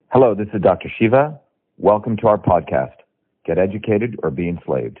Hello, this is Dr. Shiva. Welcome to our podcast, Get Educated or Be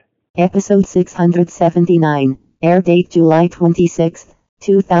Enslaved. Episode 679, air date July 26th,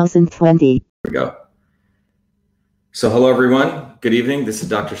 2020. Here we go. So hello, everyone. Good evening. This is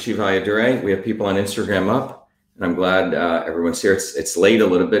Dr. Shiva Ayyadurai. We have people on Instagram up, and I'm glad everyone's here. It's late a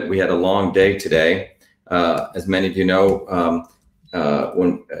little bit. We had a long day today. As many of you know,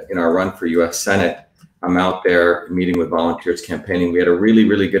 when in our run for U.S. Senate, I'm out there meeting with volunteers, campaigning. We had a really,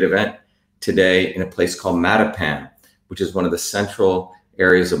 really good event today in a place called Mattapan, which is one of the central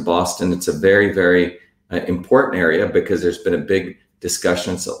areas of Boston. It's a very, very important area because there's been a big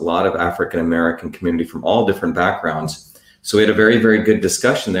discussion. It's a lot of African-American community from all different backgrounds. So we had a very, very good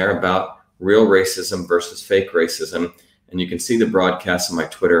discussion there about real racism versus fake racism. And you can see the broadcast on my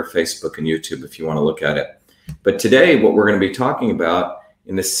Twitter, Facebook, and YouTube if you want to look at it. But today, what we're going to be talking about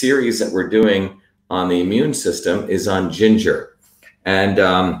in the series that we're doing on the immune system is on ginger. And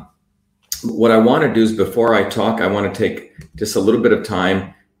what I want to do is before I talk, I want to take just a little bit of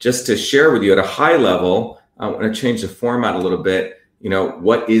time just to share with you at a high level. I want to change the format a little bit. You know,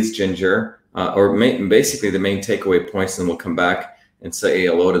 what is ginger? Basically the main takeaway points, and then we'll come back and say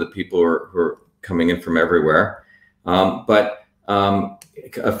hello to the people who are coming in from everywhere. But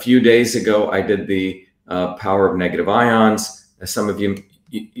a few days ago, I did the power of negative ions. As some of you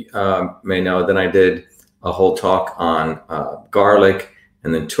may know, then I did a whole talk on garlic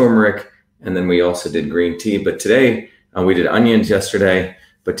and then turmeric, and then we also did green tea. But today we did onions yesterday,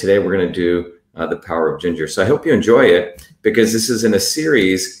 but today we're going to do the power of ginger. So I hope you enjoy it, because this is in a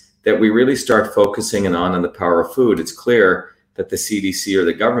series that we really start focusing on the power of food. It's clear that the CDC or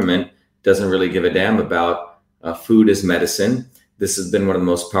the government doesn't really give a damn about food as medicine. This has been one of the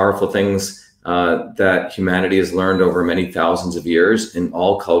most powerful things that humanity has learned over many thousands of years in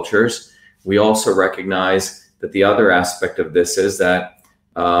all cultures. We also recognize that the other aspect of this is that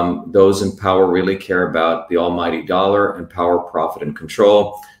those in power really care about the almighty dollar and power, profit, and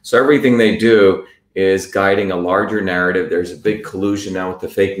control. So everything they do is guiding a larger narrative. There's a big collusion now with the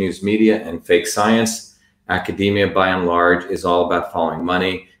fake news media and fake science. Academia, by and large, is all about following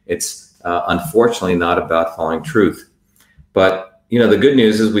money. It's unfortunately not about following truth. But you know, the good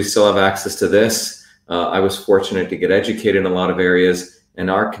news is we still have access to this. I was fortunate to get educated in a lot of areas, and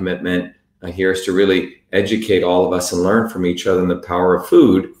our commitment here is to really educate all of us and learn from each other in the power of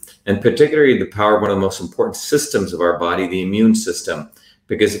food, and particularly the power of one of the most important systems of our body, the immune system.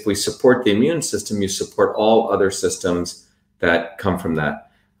 Because if we support the immune system, you support all other systems that come from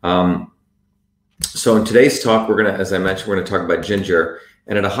that. So in today's talk, as I mentioned, we're going to talk about ginger.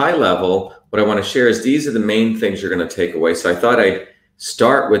 And at a high level, what I want to share is these are the main things you're going to take away. So I thought I'd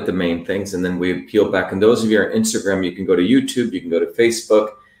start with the main things, and then we peel back. And those of you on Instagram, you can go to YouTube, you can go to Facebook,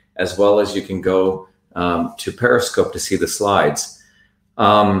 as well as you can go to Periscope to see the slides.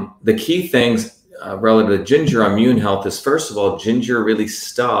 The key things relative to ginger immune health is, first of all, ginger really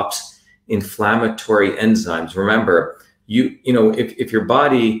stops inflammatory enzymes. Remember, you know, if your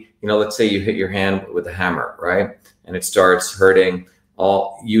body, you know, let's say you hit your hand with a hammer, right? And it starts hurting.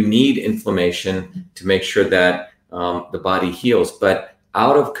 You need inflammation to make sure that the body heals. But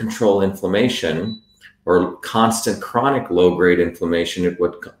out of control inflammation or constant chronic low-grade inflammation is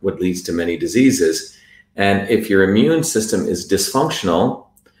what leads to many diseases. And if your immune system is dysfunctional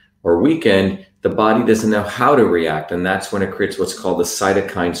or weakened, the body doesn't know how to react. And that's when it creates what's called the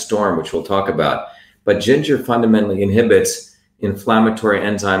cytokine storm, which we'll talk about. But ginger fundamentally inhibits inflammatory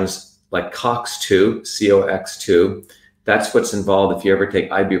enzymes like COX-2, COX-2. That's what's involved if you ever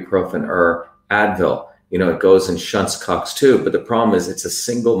take ibuprofen or Advil. You know, it goes and shunts COX-2. But the problem is it's a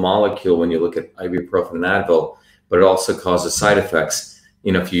single molecule when you look at ibuprofen and Advil, but it also causes side effects,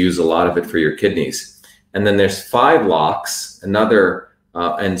 you know, if you use a lot of it for your kidneys. And then there's 5-LOX, another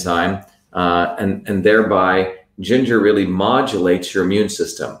enzyme, and thereby ginger really modulates your immune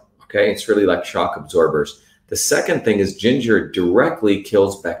system. Okay, it's really like shock absorbers. The second thing is ginger directly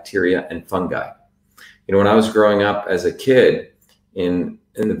kills bacteria and fungi. You know, when I was growing up as a kid in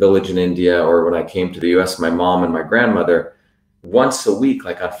the village in India, or when I came to the US, my mom and my grandmother, once a week,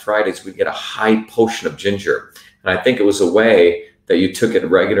 like on Fridays, we'd get a high potion of ginger. And I think it was a way that you took it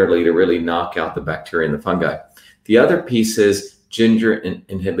regularly to really knock out the bacteria and the fungi. The other piece is ginger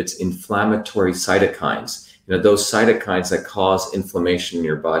inhibits inflammatory cytokines. You know, those cytokines that cause inflammation in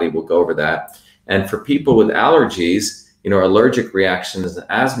your body. We'll go over that. And for people with allergies, you know, allergic reactions and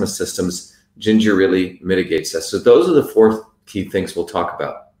asthma systems, ginger really mitigates that. So those are the 4 key things we'll talk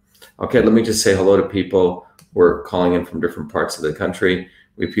about. Okay, let me just say hello to people who are calling in from different parts of the country.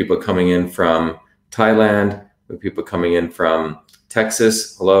 We have people coming in from Thailand. We have people coming in from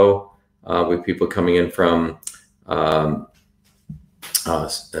Texas. Hello. We have people coming in from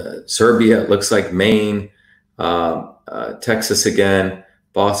Serbia, it looks like Maine, Texas again,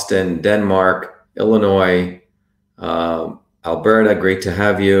 Boston, Denmark, Illinois, Alberta, great to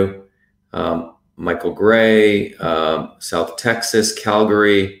have you. Michael Gray, South Texas,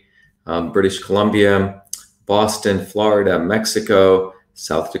 Calgary, British Columbia, Boston, Florida, Mexico,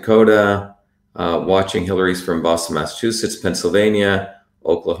 South Dakota, watching Hillary's from Boston, Massachusetts, Pennsylvania,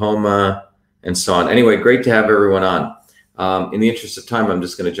 Oklahoma, and so on. Anyway, great to have everyone on. In the interest of time, I'm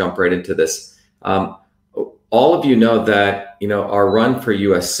just going to jump right into this. All of you know that our run for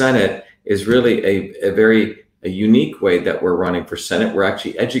U.S. Senate is really a very unique way that we're running for Senate. We're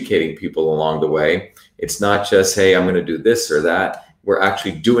actually educating people along the way. It's not just, hey, I'm going to do this or that. We're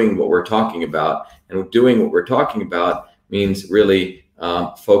actually doing what we're talking about. And doing what we're talking about means really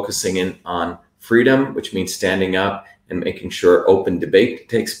focusing in on freedom, which means standing up and making sure open debate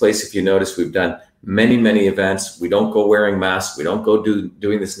takes place. If you notice, we've done many events. We don't go wearing masks. We don't go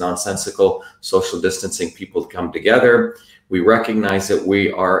doing this nonsensical social distancing. People come together. We recognize that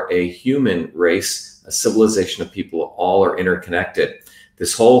we are a human race, a civilization of people, all are interconnected.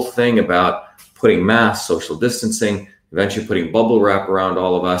 This whole thing about putting masks, social distancing, eventually putting bubble wrap around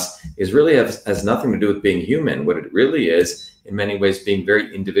all of us is really has nothing to do with being human. What it really is, in many ways, being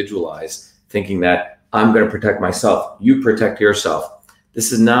very individualized, thinking that I'm going to protect myself, you protect yourself.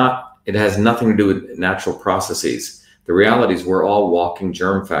 This is not, it has nothing to do with natural processes. The reality is we're all walking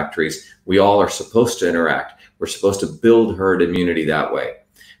germ factories. We all are supposed to interact. We're supposed to build herd immunity that way.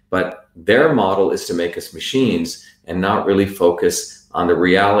 But their model is to make us machines and not really focus on the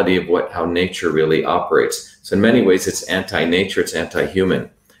reality of how nature really operates. So in many ways, it's anti-nature, it's anti-human.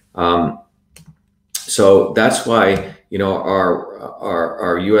 So that's why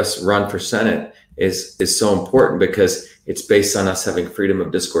our U.S. run for Senate is so important, because it's based on us having freedom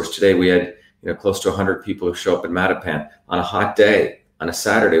of discourse. Today we had close to 100 people who show up in Mattapan on a hot day, on a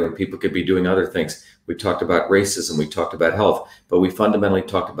Saturday when people could be doing other things. We talked about racism, we talked about health, but we fundamentally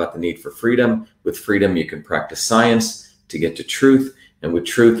talked about the need for freedom. With freedom, you can practice science to get to truth. And with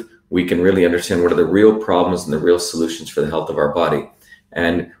truth, we can really understand what are the real problems and the real solutions for the health of our body.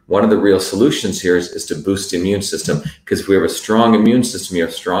 And one of the real solutions here is to boost the immune system, because if we have a strong immune system, you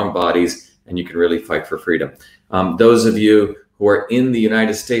have strong bodies, and you can really fight for freedom. Those of you who are in the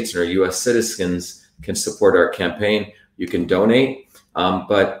United States and are U.S. citizens can support our campaign. You can donate.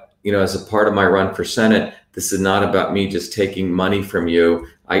 But as a part of my run for Senate, this is not about me just taking money from you.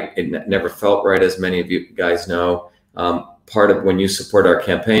 It never felt right, as many of you guys know. Part of when you support our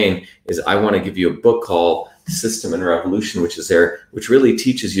campaign is I want to give you a book called System and Revolution, which really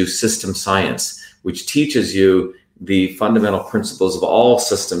teaches you system science, which teaches you the fundamental principles of all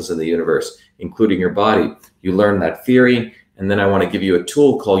systems in the universe, including your body. You learn that theory, and then I want to give you a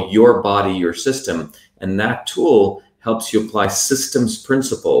tool called Your Body, Your System. And that tool helps you apply systems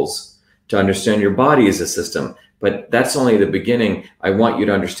principles to understand your body as a system. But that's only the beginning. I want you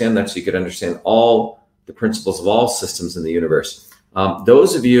to understand that so you could understand all the principles of all systems in the universe.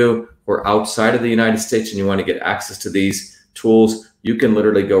 Those of you who are outside of the United States and you want to get access to these tools, you can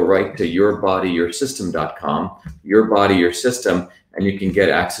literally go right to yourbodyyoursystem.com, Your Body, Your System, and you can get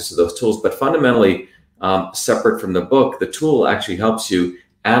access to those tools. But fundamentally, separate from the book, the tool actually helps you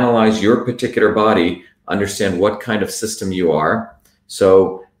analyze your particular body, understand what kind of system you are.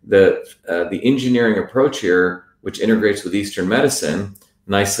 So the engineering approach here, which integrates with Eastern medicine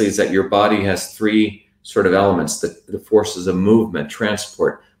nicely, is that your body has three sort of elements: the forces of movement,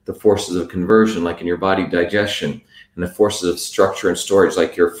 transport, the forces of conversion, like in your body, digestion, and the forces of structure and storage,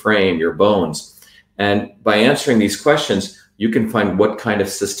 like your frame, your bones. And by answering these questions, you can find what kind of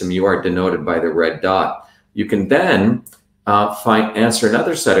system you are, denoted by the red dot. You can then answer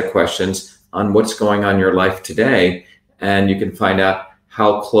another set of questions on what's going on in your life today, and you can find out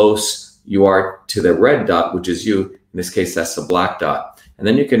how close you are to the red dot, which is you. In this case, that's the black dot. And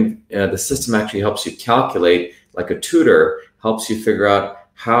then you can, the system actually helps you calculate, like a tutor, helps you figure out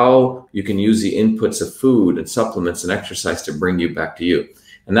how you can use the inputs of food and supplements and exercise to bring you back to you.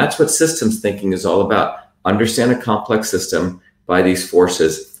 And that's what systems thinking is all about. Understand a complex system by these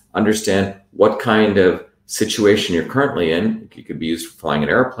forces. Understand what kind of situation you're currently in. You could be used for flying an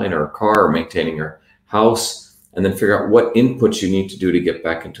airplane or a car or maintaining your house, and then figure out what inputs you need to do to get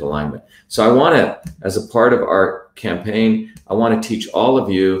back into alignment. So I want to, as a part of our campaign, I want to teach all of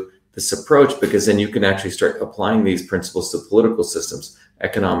you this approach, because then you can actually start applying these principles to political systems,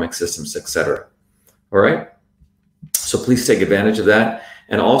 economic systems, etc. All right. So please take advantage of that.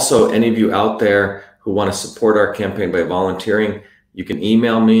 And also, any of you out there who want to support our campaign by volunteering, you can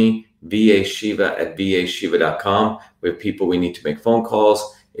email me, vashiva@vashiva.com. We have people we need to make phone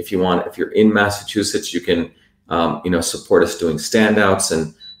calls. If you're in Massachusetts, you can support us doing standouts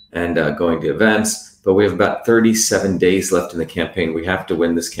and going to events. But we have about 37 days left in the campaign. We have to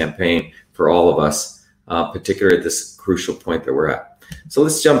win this campaign for all of us, particularly at this crucial point that we're at. So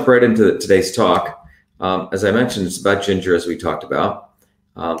let's jump right into today's talk. As I mentioned, it's about ginger, as we talked about.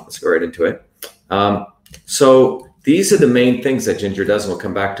 Let's go right into it. So these are the main things that ginger does, and we'll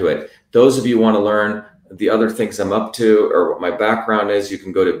come back to it. Those of you who want to learn the other things I'm up to or what my background is, you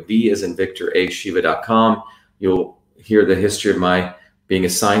can go to v.as.in.Victor.shiva.com. You'll hear the history of my being a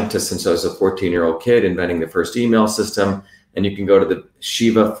scientist since I was a 14-year-old kid, inventing the first email system. And you can go to the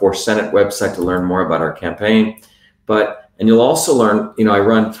Shiva for Senate website to learn more about our campaign. And you'll also learn, I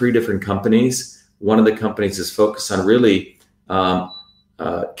run 3 different companies. One of the companies is focused on really,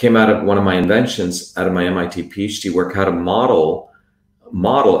 came out of one of my inventions, out of my MIT PhD work, how to model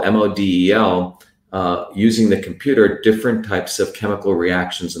M-O-D-E-L, using the computer, different types of chemical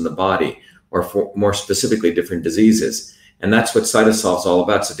reactions in the body, or more specifically, different diseases. And that's what Cytosolve is all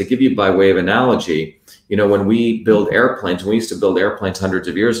about. So to give you by way of analogy, when we build airplanes, we used to build airplanes hundreds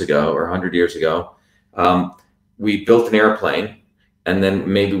of years ago or 100 years ago. We built an airplane, and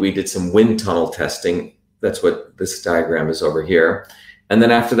then maybe we did some wind tunnel testing. That's what this diagram is over here. And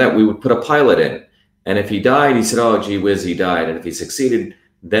then after that, we would put a pilot in. And if he died, he said, oh, gee whiz, he died. And if he succeeded,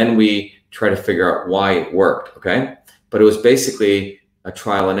 then we try to figure out why it worked, okay? But it was basically a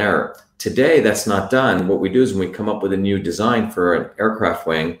trial and error. Today, that's not done. What we do is when we come up with a new design for an aircraft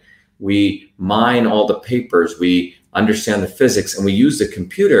wing, we mine all the papers, we understand the physics, and we use the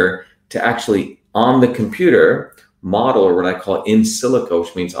computer to actually, on the computer, model, or what I call in silico,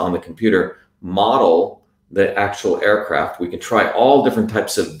 which means on the computer, model the actual aircraft. We can try all different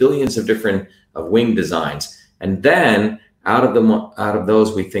types of billions of different wing designs. And then out of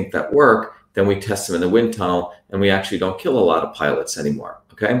those we think that work, then we test them in the wind tunnel, and we actually don't kill a lot of pilots anymore,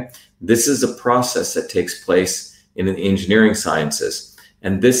 okay? This is a process that takes place in the engineering sciences.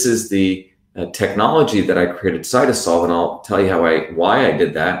 And this is the technology that I created, Cytosolve, and I'll tell you why I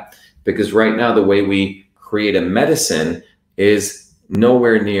did that. Because right now, the way we create a medicine is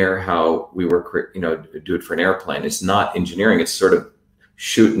nowhere near how we were, do it for an airplane. It's not engineering. It's sort of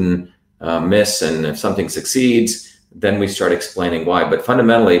shoot and miss. And if something succeeds, then we start explaining why. But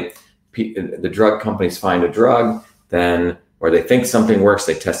fundamentally, the drug companies find a drug, or they think something works,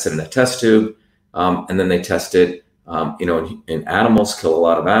 they test it in a test tube, and then they test it, in animals, kill a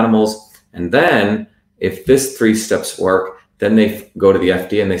lot of animals. And then if this 3 steps work, then they go to the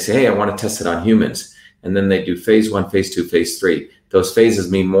FDA and they say, hey, I want to test it on humans. And then they do phase 1, phase 2, phase 3. Those phases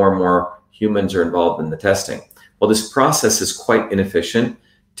mean more and more humans are involved in the testing. Well, this process is quite inefficient,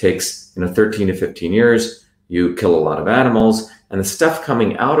 takes 13 to 15 years. You kill a lot of animals, and the stuff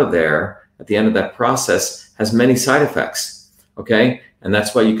coming out of there at the end of that process has many side effects, okay? And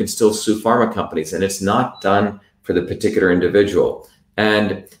that's why you can still sue pharma companies, and it's not done for the particular individual.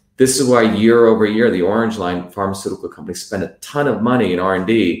 And this is why year over year, the Orange Line pharmaceutical companies spend a ton of money in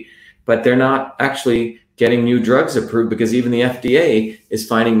R&D, but they're not actually getting new drugs approved because even the FDA is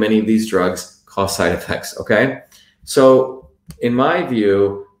finding many of these drugs cause side effects, okay? So in my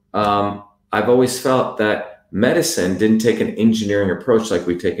view, I've always felt that medicine didn't take an engineering approach like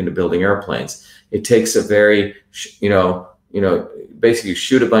we've taken to building airplanes. It takes a very, basically you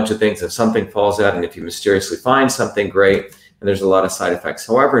shoot a bunch of things. If something falls out, and if you mysteriously find something, great, and there's a lot of side effects.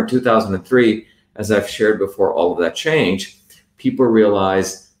 However, in 2003, as I've shared before, all of that changed. People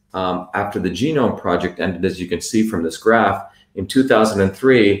realized after the Genome Project ended, as you can see from this graph, in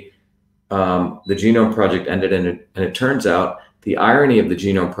 2003, the Genome Project ended, and it turns out the irony of the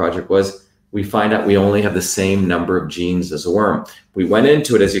Genome Project was we find out we only have the same number of genes as a worm. We went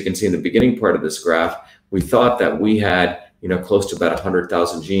into it, as you can see in the beginning part of this graph, we thought that we had close to about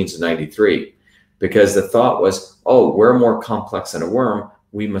 100,000 genes in 93, because the thought was, oh, we're more complex than a worm,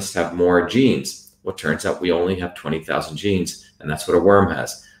 we must have more genes. Well, it turns out we only have 20,000 genes, and that's what a worm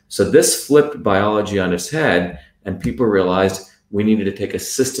has. So this flipped biology on its head, and people realized we needed to take a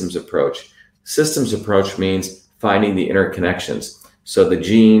systems approach. Systems approach means finding the interconnections. So the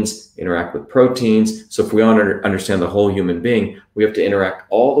genes interact with proteins. So if we want to understand the whole human being, we have to interact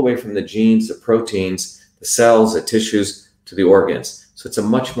all the way from the genes, the proteins, the cells, the tissues, to the organs. So it's a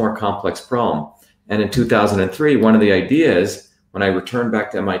much more complex problem. And in 2003, one of the ideas, when I returned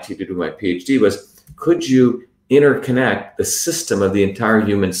back to MIT to do my PhD, was, could you interconnect the system of the entire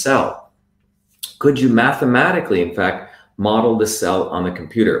human cell? Could you mathematically, in fact, model the cell on the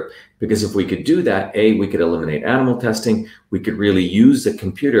computer? Because if we could do that, we could eliminate animal testing. We could really use the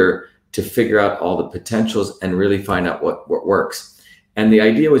computer to figure out all the potentials and really find out what works. And the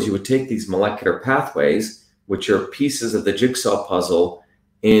idea was you would take these molecular pathways, which are pieces of the jigsaw puzzle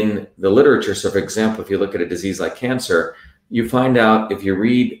in the literature. So for example, if you look at a disease like cancer, you find out if you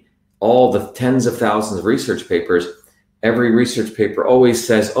read all the tens of thousands of research papers, every research paper always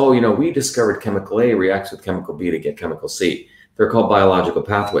says, oh, we discovered chemical A reacts with chemical B to get chemical C. They're called biological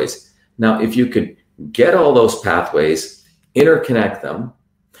pathways. Now, if you could get all those pathways, interconnect them,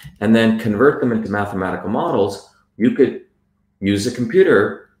 and then convert them into mathematical models, you could use a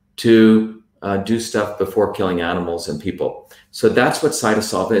computer to do stuff before killing animals and people. So that's what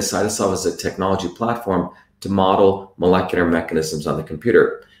Cytosolve is. Cytosolve is a technology platform to model molecular mechanisms on the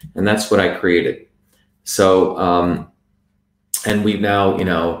computer. And that's what I created. So, and we've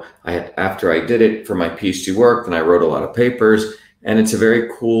now, after I did it for my PhD work, then I wrote a lot of papers, and it's a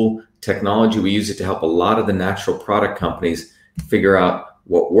very cool technology. We use it to help a lot of the natural product companies figure out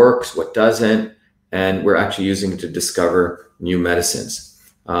what works, what doesn't, and we're actually using it to discover new medicines.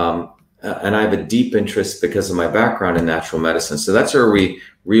 And I have a deep interest because of my background in natural medicine. So that's where we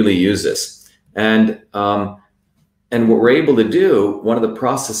really use this. And what we're able to do, one of the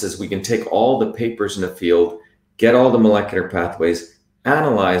processes, we can take all the papers in the field, get all the molecular pathways,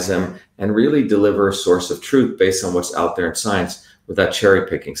 analyze them, and really deliver a source of truth based on what's out there in science without cherry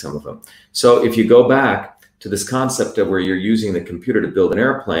picking some of them. So if you go back to this concept of where you're using the computer to build an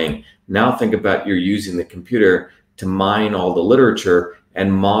airplane, now think about you're using the computer to mine all the literature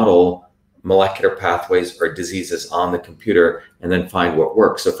and model molecular pathways or diseases on the computer and then find what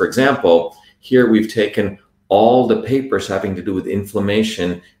works. So for example, here we've taken all the papers having to do with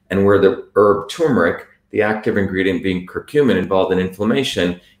inflammation and where the herb turmeric, the active ingredient being curcumin involved in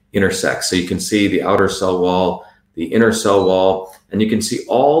inflammation, intersects. So you can see the outer cell wall, the inner cell wall, and you can see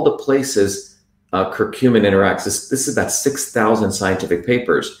all the places curcumin interacts. This is about 6,000 scientific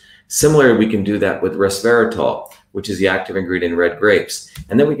papers. Similarly, we can do that with resveratrol, which is the active ingredient in red grapes.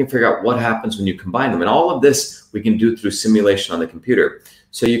 And then we can figure out what happens when you combine them. And all of this we can do through simulation on the computer.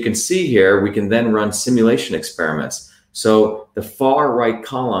 So you can see here, we can then run simulation experiments. So the far right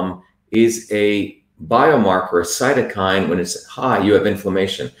column is a biomarker, a cytokine. When it's high, you have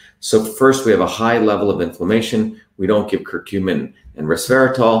inflammation. So first we have a high level of inflammation. We don't give curcumin and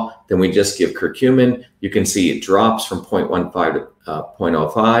resveratrol. Then we just give curcumin. You can see it drops from 0.15 to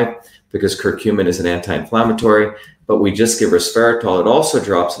 0.05 because curcumin is an anti-inflammatory, but we just give resveratrol. It also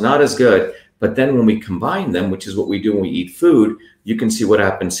drops, not as good, but then when we combine them, which is what we do when we eat food, you can see what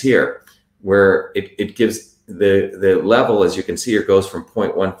happens here, where it gives the level, as you can see here, goes from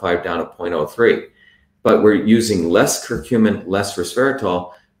 0.15 down to 0.03. But we're using less curcumin, less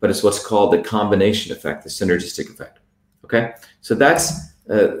resveratrol, but it's what's called the combination effect, the synergistic effect. Okay, so that's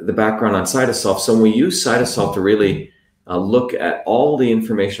the background on Cytosolve. So when we use Cytosolve to really look at all the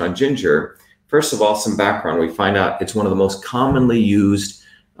information on ginger, first of all, some background. We find out it's one of the most commonly used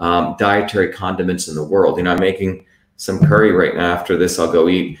dietary condiments in the world. I'm making some curry right now. After this, I'll go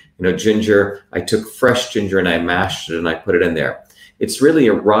eat, ginger. I took fresh ginger and I mashed it and I put it in there. It's really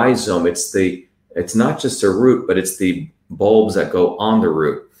a rhizome. It's not just a root, but it's the bulbs that go on the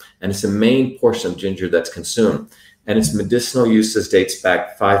root. And it's the main portion of ginger that's consumed. And its medicinal uses dates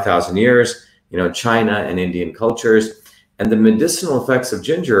back 5,000 years, China and Indian cultures. And the medicinal effects of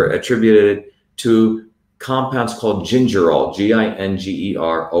ginger are attributed to compounds called gingerol, Gingerol,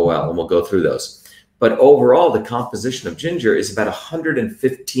 and we'll go through those. But overall, the composition of ginger is about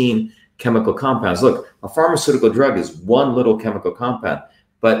 115 chemical compounds. Look, a pharmaceutical drug is one little chemical compound,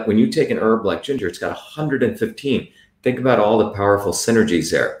 but when you take an herb like ginger, it's got 115. Think about all the powerful synergies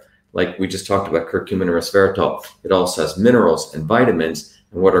there. Like we just talked about curcumin and resveratrol. It also has minerals and vitamins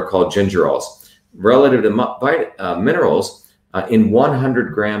and what are called gingerols. Relative to minerals, in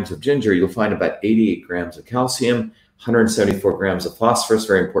 100 grams of ginger, you'll find about 88 grams of calcium, 174 grams of phosphorus,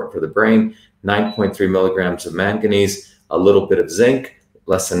 very important for the brain, 9.3 milligrams of manganese, a little bit of zinc,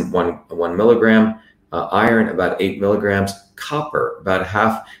 less than one milligram, iron, about 8 milligrams, copper, about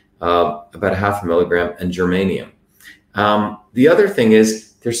half a milligram, and germanium. The other thing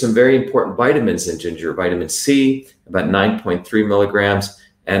is there's some very important vitamins in ginger. Vitamin C, about 9.3 milligrams,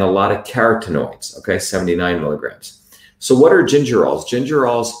 and a lot of carotenoids, 79 milligrams. So what are gingerols?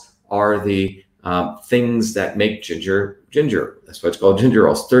 Gingerols are the things that make ginger. That's why it's called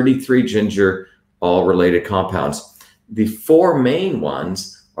gingerols. 33 ginger-all-related compounds. The four main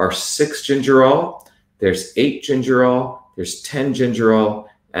ones are 6-gingerol, there's 8-gingerol, there's 10-gingerol,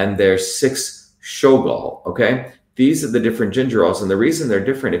 and there's 6-shogol, These are the different gingerols, and the reason they're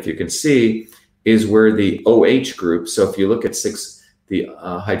different, if you can see, is where the OH group. So if you look at the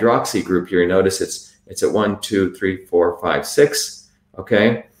hydroxy group here, you notice it's at 1, 2, 3, 4, 5, 6.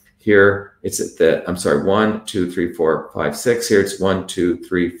 Here it's at 1, 2, 3, 4, 5, 6. Here it's 1, 2,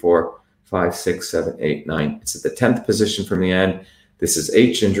 3, 4, 5, 6, 7, 8, 9. It's at the 10th position from the end. This is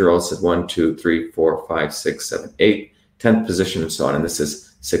 8 gingerol. It's at 1, 2, 3, 4, 5, 6, 7, 8, 10th position, and so on. And this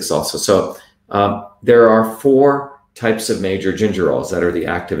is 6 also. So there are 4 types of major gingerols that are the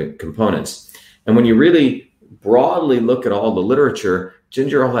active components. And when you really broadly look at all the literature,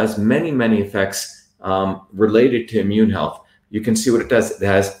 gingerol has many, many effects related to immune health. You can see what it does. It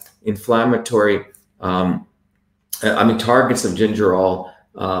has inflammatory, targets of gingerol.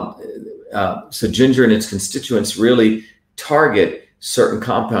 So ginger and its constituents really target certain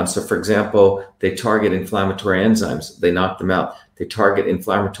compounds. So for example, they target inflammatory enzymes. They knock them out. They target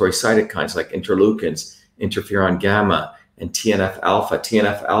inflammatory cytokines like interleukins, interferon gamma, and TNF alpha.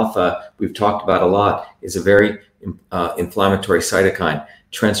 TNF alpha, we've talked about a lot, is a very inflammatory cytokine.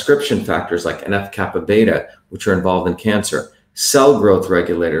 Transcription factors like NF-kappa beta, which are involved in cancer. Cell growth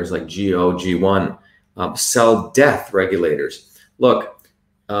regulators like GOG1. Cell death regulators. Look,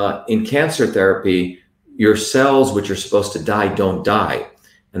 in cancer therapy, your cells, which are supposed to die, don't die.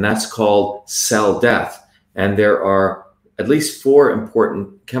 And that's called cell death. And there are at least 4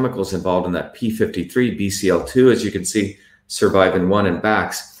 important chemicals involved in that: P53, BCL2, as you can see, Survivin-1 and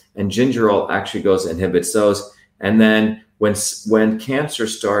Bax. And gingerol actually goes and inhibits those. And then when cancer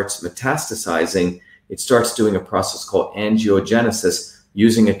starts metastasizing, it starts doing a process called angiogenesis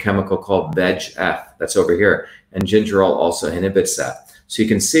using a chemical called VEGF. That's over here. And gingerol also inhibits that. So you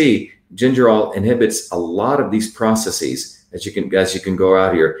can see gingerol inhibits a lot of these processes. As you can go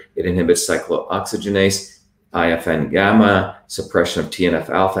out here, it inhibits cyclooxygenase, IFN gamma, suppression of TNF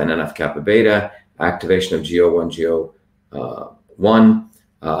alpha and NF-kappa beta, activation of GO1,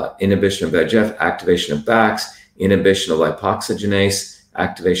 inhibition of VEGF, activation of Bax, inhibition of lipoxygenase,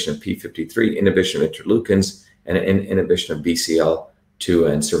 activation of P53, inhibition of interleukins, and inhibition of BCL2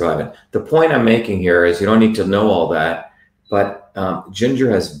 and survivin. The point I'm making here is you don't need to know all that, but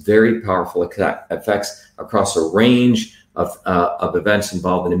ginger has very powerful effects across a range of events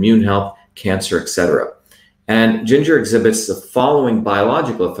involved in immune health, cancer, etc. And ginger exhibits the following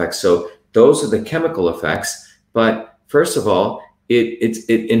biological effects. So those are the chemical effects, but first of all, it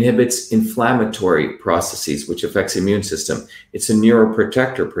inhibits inflammatory processes, which affects the immune system. It's a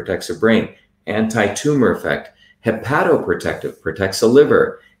neuroprotector, protects the brain. Anti-tumor effect. Hepatoprotective, protects the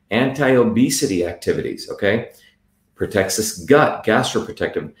liver. Anti-obesity activities, okay? Protects this gut,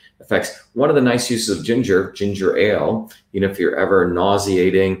 gastroprotective effects. One of the nice uses of ginger ale, if you're ever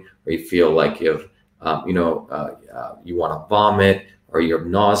nauseating or you feel like you have, you want to vomit or you have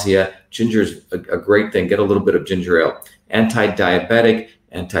nausea, ginger is a great thing. Get a little bit of ginger ale. Anti-diabetic,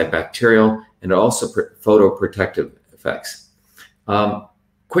 antibacterial, and also photoprotective effects.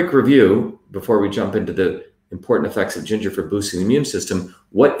 Quick review before we jump into the important effects of ginger for boosting the immune system.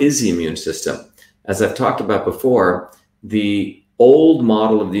 What is the immune system? As I've talked about before, the old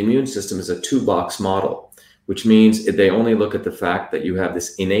model of the immune system is a 2-box model, which means they only look at the fact that you have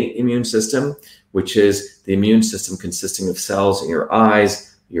this innate immune system, which is the immune system consisting of cells in your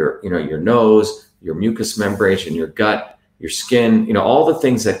eyes, your nose, your mucous membranes, in your gut, your skin, all the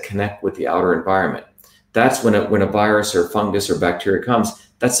things that connect with the outer environment. That's when a virus or fungus or bacteria comes,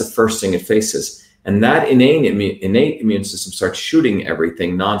 that's the first thing it faces. And that innate immune system starts shooting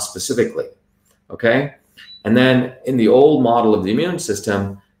everything non-specifically, okay? And then in the old model of the immune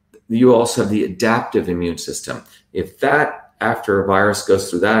system, you also have the adaptive immune system. If that, after a virus goes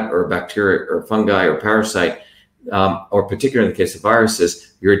through that, or a bacteria or fungi or parasite, or particularly in the case of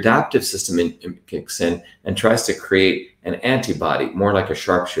viruses, your adaptive system kicks in and tries to create an antibody, more like a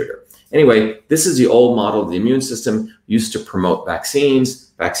sharpshooter. Anyway, this is the old model of the immune system used to promote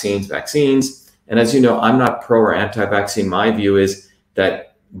vaccines. And as you know, I'm not pro or anti-vaccine. My view is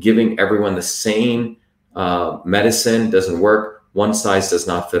that giving everyone the same medicine doesn't work. One size does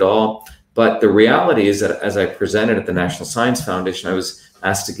not fit all. But the reality is that as I presented at the National Science Foundation, I was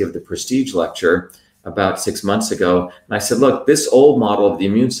asked to give the Prestige lecture about 6 months ago. And I said, look, this old model of the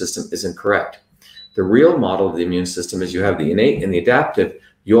immune system isn't correct. The real model of the immune system is you have the innate and the adaptive.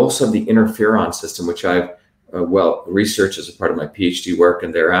 You also have the interferon system, which I've researched as a part of my PhD work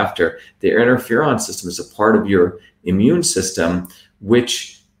and thereafter. The interferon system is a part of your immune system,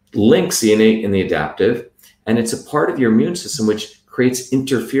 which links the innate and the adaptive. And it's a part of your immune system which creates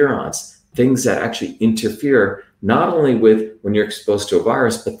interferons, things that actually interfere not only with when you're exposed to a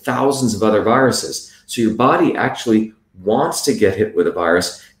virus, but thousands of other viruses. So your body actually wants to get hit with a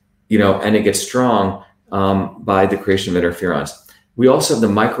virus, and it gets strong by the creation of interferons. We also have the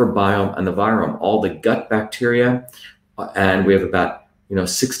microbiome and the virome, all the gut bacteria, and we have about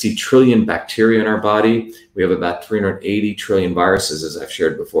 60 trillion bacteria in our body. We have about 380 trillion viruses, as I've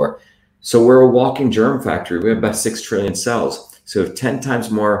shared before. So we're a walking germ factory. We have about 6 trillion cells. So we have 10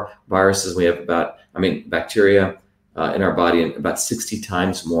 times more viruses. We have bacteria, in our body, and about 60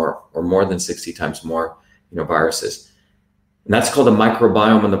 times more, or more than 60 times more, viruses. And that's called the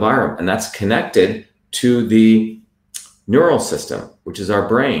microbiome of the virus, and that's connected to the neural system, which is our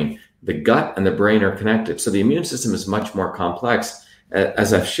brain. The gut and the brain are connected. So the immune system is much more complex.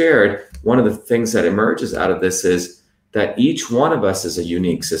 As I've shared, one of the things that emerges out of this is that each one of us is a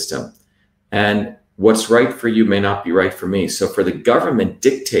unique system. And what's right for you may not be right for me. So for the government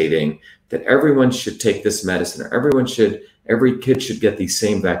dictating that everyone should take this medicine, or every kid should get these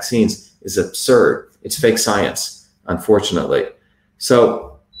same vaccines, is absurd. It's fake science, unfortunately.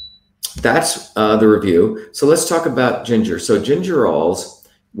 So that's the review. So let's talk about ginger. So gingerols,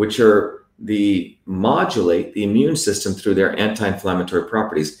 which modulate the immune system through their anti-inflammatory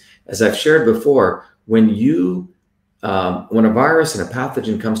properties. As I've shared before, when a virus and a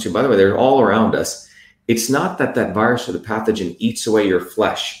pathogen comes to you, by the way, they're all around us. It's not that virus or the pathogen eats away your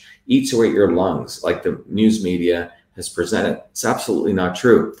flesh, eats away your lungs, like the news media has presented. It's absolutely not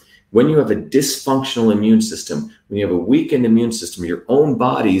true. When you have a dysfunctional immune system, when you have a weakened immune system, your own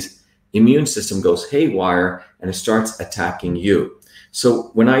body's immune system goes haywire and it starts attacking you.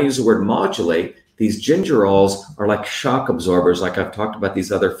 So when I use the word modulate, these gingerols are like shock absorbers, like I've talked about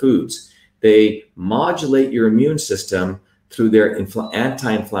these other foods. They modulate your immune system through their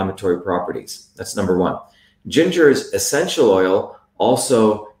anti-inflammatory properties. That's number one. Ginger's essential oil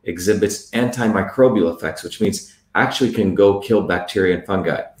also exhibits antimicrobial effects, which means actually can go kill bacteria and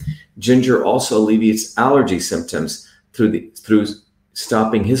fungi. Ginger also alleviates allergy symptoms through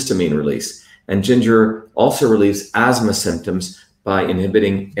stopping histamine release. And ginger also relieves asthma symptoms by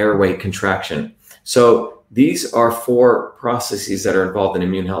inhibiting airway contraction. So these are 4 processes that are involved in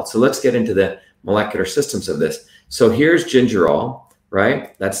immune health. So let's get into the molecular systems of this. So here's gingerol,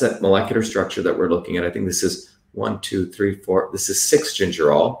 right? That's that molecular structure that we're looking at. I think this is 1, 2, 3, 4. This is 6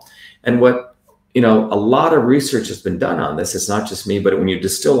 gingerol. And what, a lot of research has been done on this. It's not just me, but when you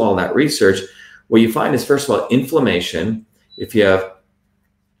distill all that research, what you find is, first of all, inflammation. If you have,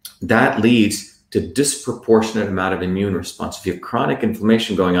 that leads to disproportionate amount of immune response. If you have chronic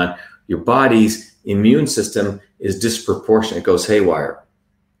inflammation going on, your body's immune system is disproportionate, it goes haywire.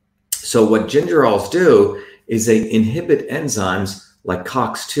 So what gingerols do is they inhibit enzymes like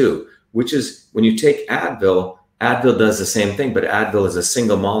COX-2, which is, when you take Advil does the same thing, but Advil is a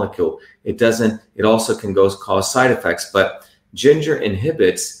single molecule. It also can cause side effects, but ginger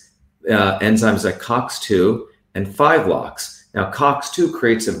inhibits enzymes like COX-2 and 5-LOX. Now, COX-2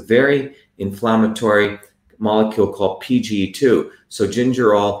 creates a very inflammatory molecule called PGE2. So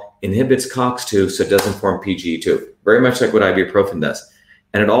gingerol inhibits COX-2, so it doesn't form PGE2, very much like what ibuprofen does.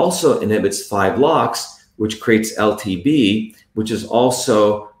 And it also inhibits 5-LOX, which creates LTB, which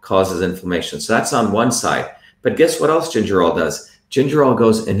also causes inflammation. So that's on one side. But guess what else gingerol does?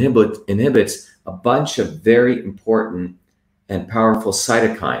 Gingerol inhibits a bunch of very important and powerful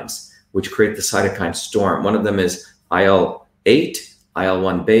cytokines, which create the cytokine storm. One of them is IL-8,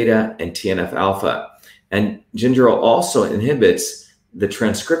 IL-1 beta, and TNF alpha. And gingerol also inhibits the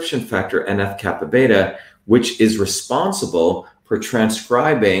transcription factor NF-kappa beta, which is responsible for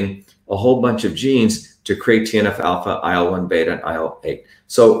transcribing a whole bunch of genes to create TNF alpha, IL-1 beta, and IL-8.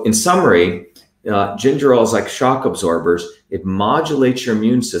 So in summary, gingerol is like shock absorbers. It modulates your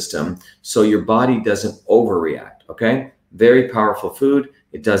immune system so your body doesn't overreact, okay? Very powerful food.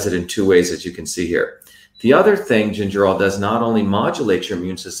 It does it in 2 ways, as you can see here. The other thing gingerol does not only modulate your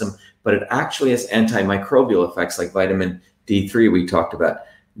immune system, but it actually has antimicrobial effects like vitamin D3 we talked about.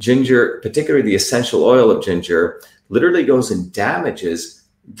 Ginger, particularly the essential oil of ginger, literally goes and damages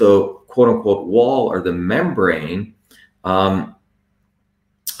the quote-unquote wall or the membrane.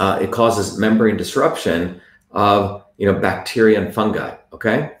 It causes membrane disruption of bacteria and fungi,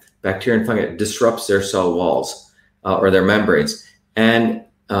 okay? Bacteria and fungi disrupts their cell walls or their membranes. And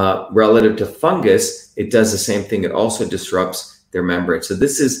relative to fungus, it does the same thing. It also disrupts their membrane. So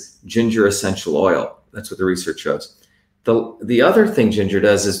this is ginger essential oil. That's what the research shows. The other thing ginger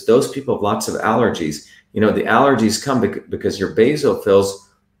does is those people have lots of allergies. The allergies come because your basophils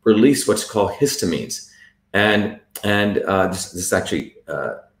release what's called histamines. And this is actually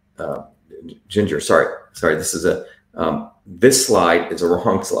ginger. Sorry. This is this slide is a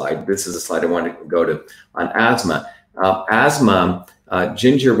wrong slide. This is a slide I wanted to go to on asthma.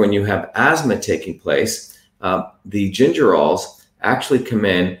 Ginger, when you have asthma taking place, the gingerols actually come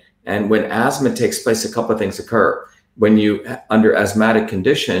in, and when asthma takes place, a couple of things occur. When you, under asthmatic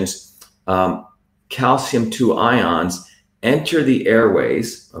conditions, calcium 2 ions enter the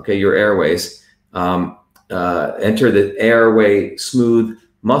airways, okay, your airways, enter the airway smooth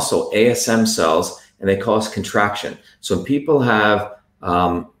muscle, ASM cells, and they cause contraction. So when people have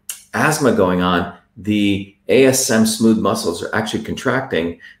asthma going on, the ASM smooth muscles are actually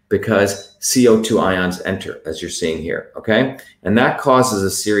contracting because CO2 ions enter, as you're seeing here, okay? And that causes a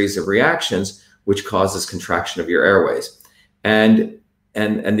series of reactions which causes contraction of your airways. And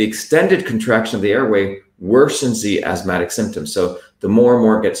the extended contraction of the airway worsens the asthmatic symptoms. So the more and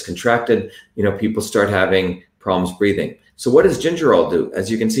more it gets contracted, people start having problems breathing. So what does gingerol do?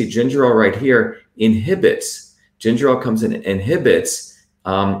 As you can see, gingerol right here inhibits. Gingerol comes in and inhibits,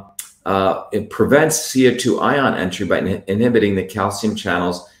 it prevents CO2 ion entry by inhibiting the calcium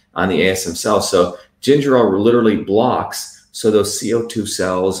channels on the ASM cells. So gingerol literally blocks, so those CO2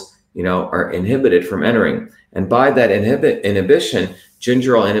 cells, are inhibited from entering. And by that inhibition,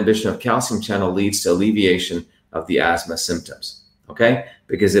 gingerol inhibition of calcium channel leads to alleviation of the asthma symptoms, okay?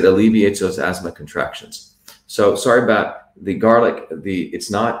 Because it alleviates those asthma contractions. So sorry about the garlic,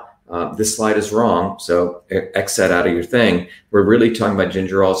 it's not, this slide is wrong, so X that out of your thing. We're really talking about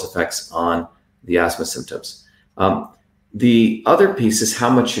gingerol's effects on the asthma symptoms. The other piece is how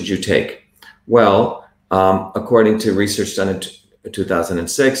much should you take? Well, according to research done in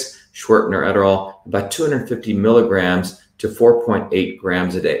 2006, Schwertner et al., about 250 milligrams to 4.8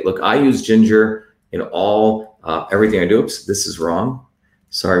 grams a day. Look, I use ginger in everything I do. Oops, this is wrong.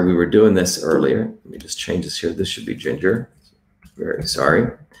 Sorry, we were doing this earlier. Let me just change this here. This should be ginger. Very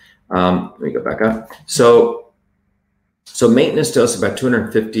sorry. Let me go back up. So maintenance dose about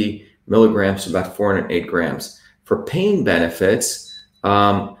 250 milligrams to about 408 grams. For pain benefits,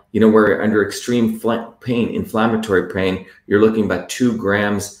 we're under extreme pain, inflammatory pain, you're looking about 2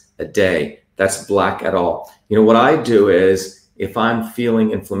 grams a day. That's black et al. What I do is, if I'm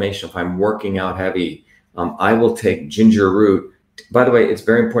feeling inflammation, if I'm working out heavy, I will take ginger root. By the way, it's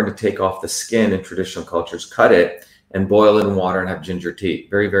very important to take off the skin in traditional cultures, cut it, and boil it in water and have ginger tea.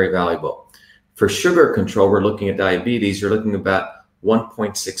 Very, very valuable. For sugar control, we're looking at diabetes. You're looking about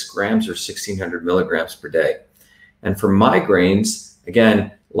 1.6 grams or 1,600 milligrams per day. And for migraines,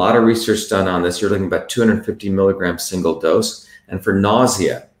 again, a lot of research done on this. You're looking about 250 milligrams single dose. And for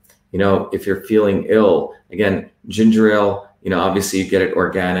nausea, if you're feeling ill, again, ginger ale, obviously you get it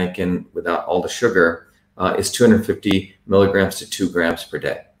organic and without all the sugar, is 250 milligrams to 2 grams per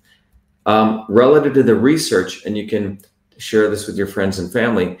day. Relative to the research, and you can share this with your friends and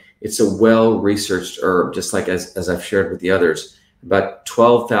family, it's a well-researched herb, just like as I've shared with the others, about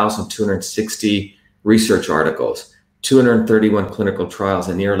 12,260 research articles, 231 clinical trials,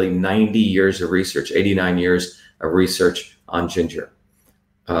 and nearly 90 years of research, 89 years of research on ginger.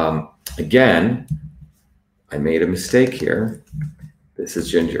 Again, I made a mistake here. This is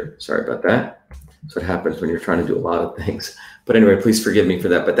ginger. Sorry about that. That's what happens when you're trying to do a lot of things. But anyway, please forgive me for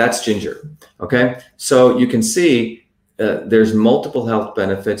that. But that's ginger. Okay. So you can see there's multiple health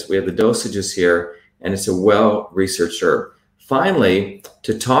benefits. We have the dosages here, and it's a well-researched herb. Finally,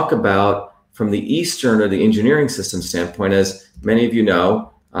 to talk about from the Eastern or the engineering system standpoint, as many of you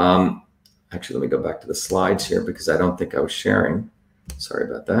know, actually, let me go back to the slides here because I don't think I was sharing. Sorry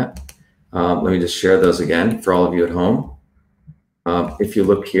about that. Let me just share those again for all of you at home. If you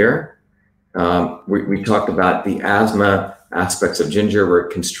look here, we talked about the asthma aspects of ginger, where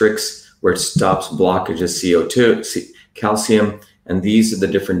it constricts, where it stops blockage of CO2, calcium, and these are the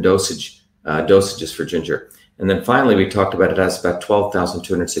different dosages for ginger. And then finally, we talked about it as about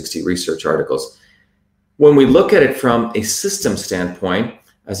 12,260 research articles. When we look at it from a system standpoint,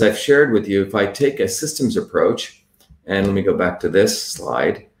 as I've shared with you, if I take a systems approach, and let me go back to this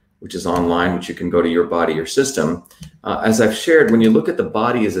slide, which is online, which you can go to Your Body, Your System. As I've shared, when you look at the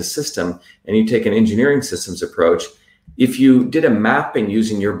body as a system and you take an engineering systems approach, if you did a mapping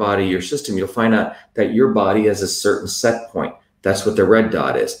using Your Body, Your System, you'll find out that your body has a certain set point. That's what the red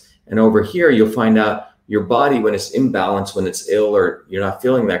dot is. And over here, you'll find out your body, when it's imbalanced, when it's ill or you're not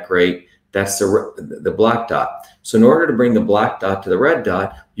feeling that great, that's the black dot. So in order to bring the black dot to the red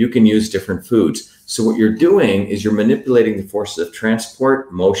dot, you can use different foods. So what you're doing is you're manipulating the forces of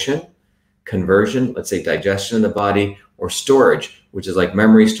transport, motion, conversion, let's say digestion in the body, or storage, which is like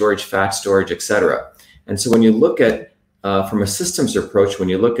memory storage, fat storage, etc. And so when you look at, from a systems approach, when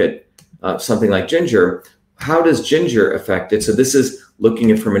you look at something like ginger, how does ginger affect it? So this is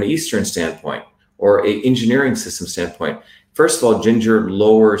looking at it from an Eastern standpoint or a engineering system standpoint. First of all, ginger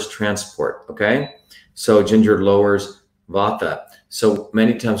lowers transport, okay? So ginger lowers vata. So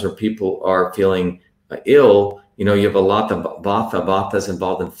many times where people are feeling ill, you have a lot of vata. Vata is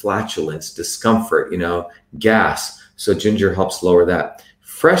involved in flatulence, discomfort, gas. So ginger helps lower that.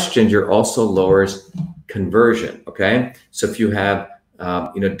 Fresh ginger also lowers conversion, okay? So if you have,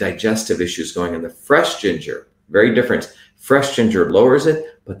 digestive issues going on, the fresh ginger, very different. Fresh ginger lowers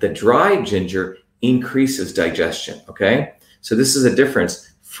it, but the dry ginger increases digestion, okay? So this is a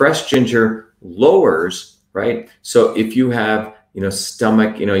difference. Fresh ginger lowers right? So if you have,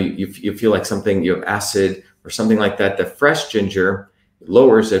 stomach, you feel like something, you have acid or something like that, the fresh ginger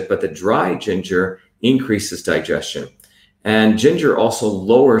lowers it, but the dry ginger increases digestion. And ginger also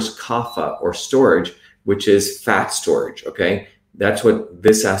lowers kapha or storage, which is fat storage, okay? That's what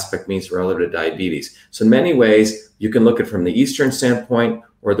this aspect means relative to diabetes. So in many ways, you can look at it from the Eastern standpoint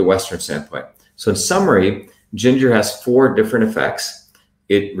or the Western standpoint. So in summary, ginger has 4 different effects.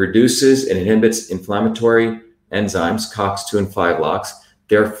 It reduces and inhibits inflammatory enzymes, COX-2 and 5-LOX,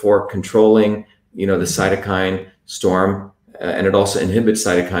 therefore controlling, the cytokine storm, and it also inhibits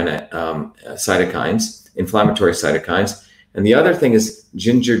cytokines, inflammatory cytokines. And the other thing is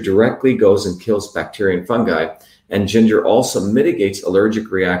ginger directly goes and kills bacteria and fungi, and ginger also mitigates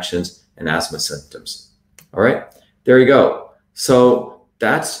allergic reactions and asthma symptoms. All right, there you go. So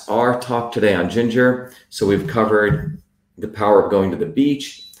that's our talk today on ginger. So we've covered the power of going to the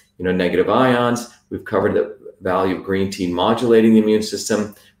beach, negative ions. We've covered the value of green tea modulating the immune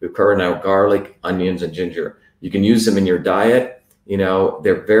system. We've covered now garlic, onions, and ginger. You can use them in your diet.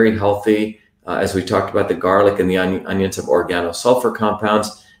 They're very healthy. As we talked about, the garlic and the onions have organosulfur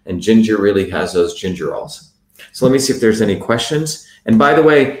compounds, and ginger really has those gingerols. So let me see if there's any questions. And by the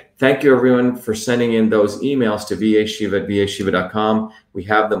way, thank you everyone for sending in those emails to vashiva@vashiva.com. We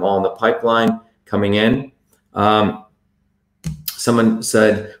have them all in the pipeline coming in. Someone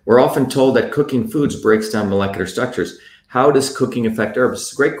said, we're often told that cooking foods breaks down molecular structures. How does cooking affect herbs?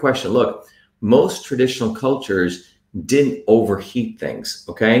 It's a great question. Look, most traditional cultures didn't overheat things,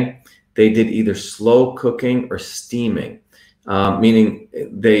 okay? They did either slow cooking or steaming, meaning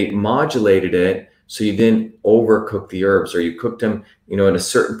they modulated it so you didn't overcook the herbs, or you cooked them, in a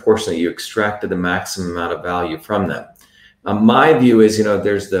certain portion that you extracted the maximum amount of value from them. My view is,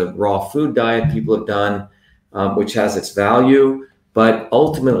 there's the raw food diet people have done, which has its value, but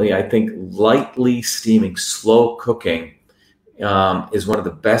ultimately I think lightly steaming, slow cooking is one of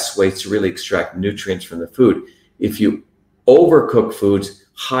the best ways to really extract nutrients from the food. If you overcook foods,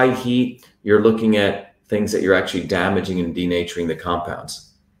 high heat, you're looking at things that you're actually damaging and denaturing the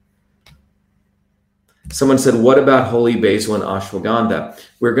compounds. Someone said, what about holy basil and ashwagandha?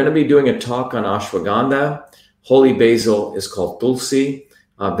 We're going to be doing a talk on ashwagandha. Holy basil is called tulsi,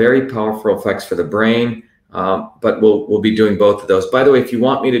 very powerful effects for the brain, but we'll be doing both of those. By the way, if you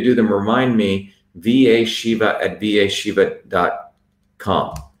want me to do them, remind me,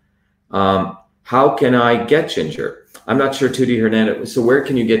 vashiva@vashiva.com. How can I get ginger? I'm not sure, Tuti Hernandez. So where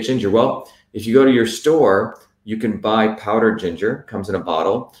can you get ginger? Well, if you go to your store, you can buy powdered ginger, comes in a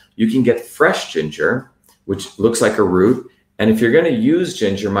bottle. You can get fresh ginger, which looks like a root. And if you're going to use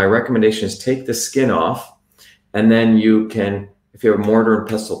ginger, my recommendation is take the skin off, and then you can, if you have a mortar and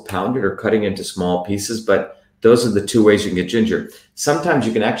pestle, pound it or cutting into small pieces. But those are the 2 ways you can get ginger. Sometimes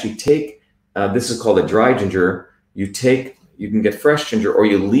you can actually take, this is called a dry ginger. You can get fresh ginger, or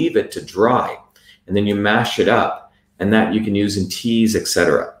you leave it to dry, and then you mash it up, and that you can use in teas,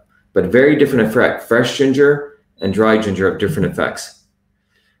 etc. But very different effect. Fresh ginger and dry ginger have different effects.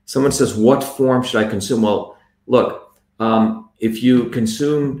 Someone says, what form should I consume? Well, look, if you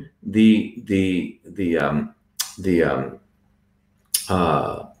consume the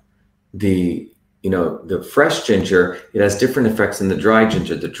fresh ginger, it has different effects than the dry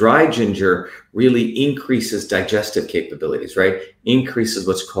ginger. The dry ginger really increases digestive capabilities, right? Increases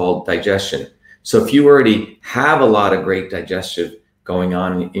what's called digestion. So if you already have a lot of great digestive going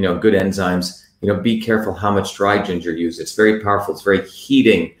on, good enzymes, be careful how much dry ginger you use. It's very powerful. It's very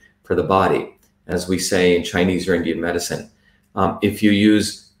heating for the body, as we say in Chinese or Indian medicine. If you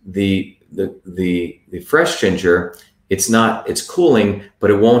use the fresh ginger, it's cooling, but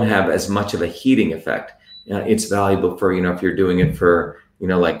it won't have as much of a heating effect. It's valuable for, if you're doing it for,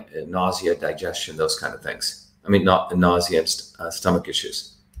 like nausea, digestion, those kind of things. I mean, not nausea and stomach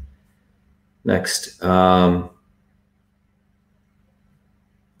issues. Next.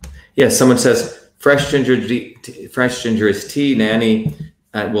 Someone says, fresh ginger is tea, Nanny,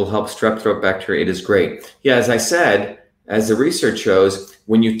 and will help strep throat bacteria. It is great. Yeah, as I said, as the research shows,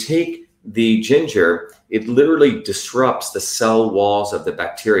 when you take the ginger, it literally disrupts the cell walls of the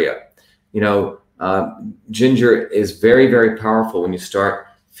bacteria. Ginger is very, very powerful when you start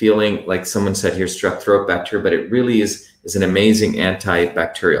feeling, like someone said here, strep throat bacteria, but it really is an amazing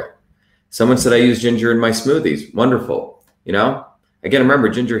antibacterial. Someone said, I use ginger in my smoothies. Wonderful. Again, remember,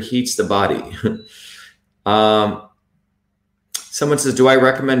 ginger heats the body. Someone says, do I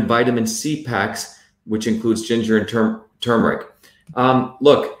recommend vitamin C packs, which includes ginger and turmeric?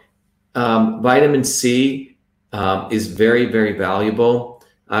 Look, vitamin C is very, very valuable.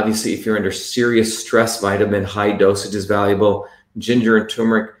 Obviously, if you're under serious stress, high dosage is valuable. Ginger and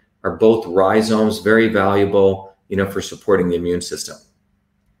turmeric are both rhizomes, very valuable, for supporting the immune system.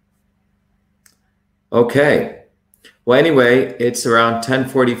 Okay. Well, anyway, it's around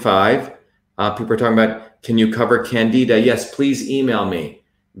 10:45. People are talking about, can you cover Candida? Yes, please email me,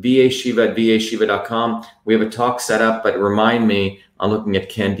 vashiva@vashiva.com. We have a talk set up, but remind me, I'm looking at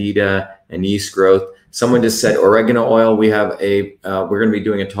Candida and yeast growth. Someone just said oregano oil. We have we're going to be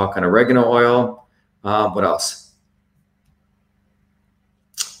doing a talk on oregano oil. What else?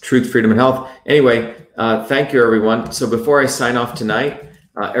 Truth, freedom, and health. Anyway, thank you, everyone. So before I sign off tonight,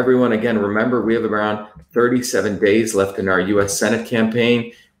 everyone, again, remember, we have around 37 days left in our U.S. Senate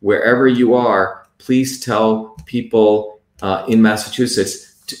campaign. Wherever you are, please tell people in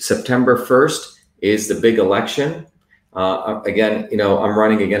Massachusetts, September 1st is the big election. Again, I'm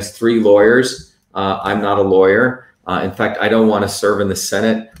running against 3 lawyers. I'm not a lawyer. In fact, I don't want to serve in the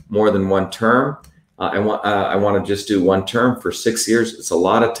Senate more than 1 term. I want to just do 1 term for 6 years. It's a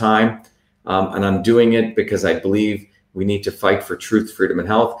lot of time. And I'm doing it because I believe we need to fight for truth, freedom, and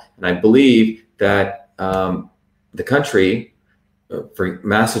health. And I believe that the country, for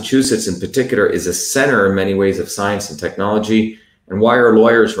Massachusetts in particular, is a center in many ways of science and technology. And why are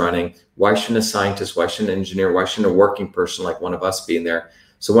lawyers running? Why shouldn't a scientist, why shouldn't an engineer, why shouldn't a working person like one of us be in there?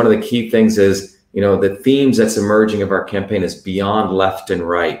 So one of the key things is, the themes that's emerging of our campaign is beyond left and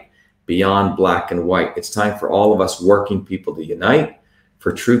right, beyond black and white. It's time for all of us working people to unite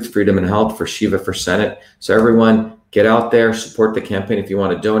for truth, freedom, and health, for Shiva for Senate. So everyone, get out there, support the campaign. If you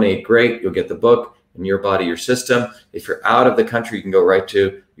want to donate, great. You'll get the book, In Your Body, Your System. If you're out of the country, you can go right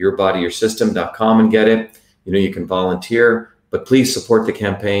to yourbodyyoursystem.com and get it. You can volunteer, but please support the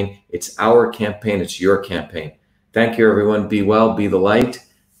campaign. It's our campaign. It's your campaign. Thank you, everyone. Be well, be the light,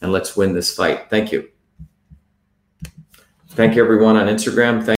 and let's win this fight. Thank you. Thank you, everyone on Instagram.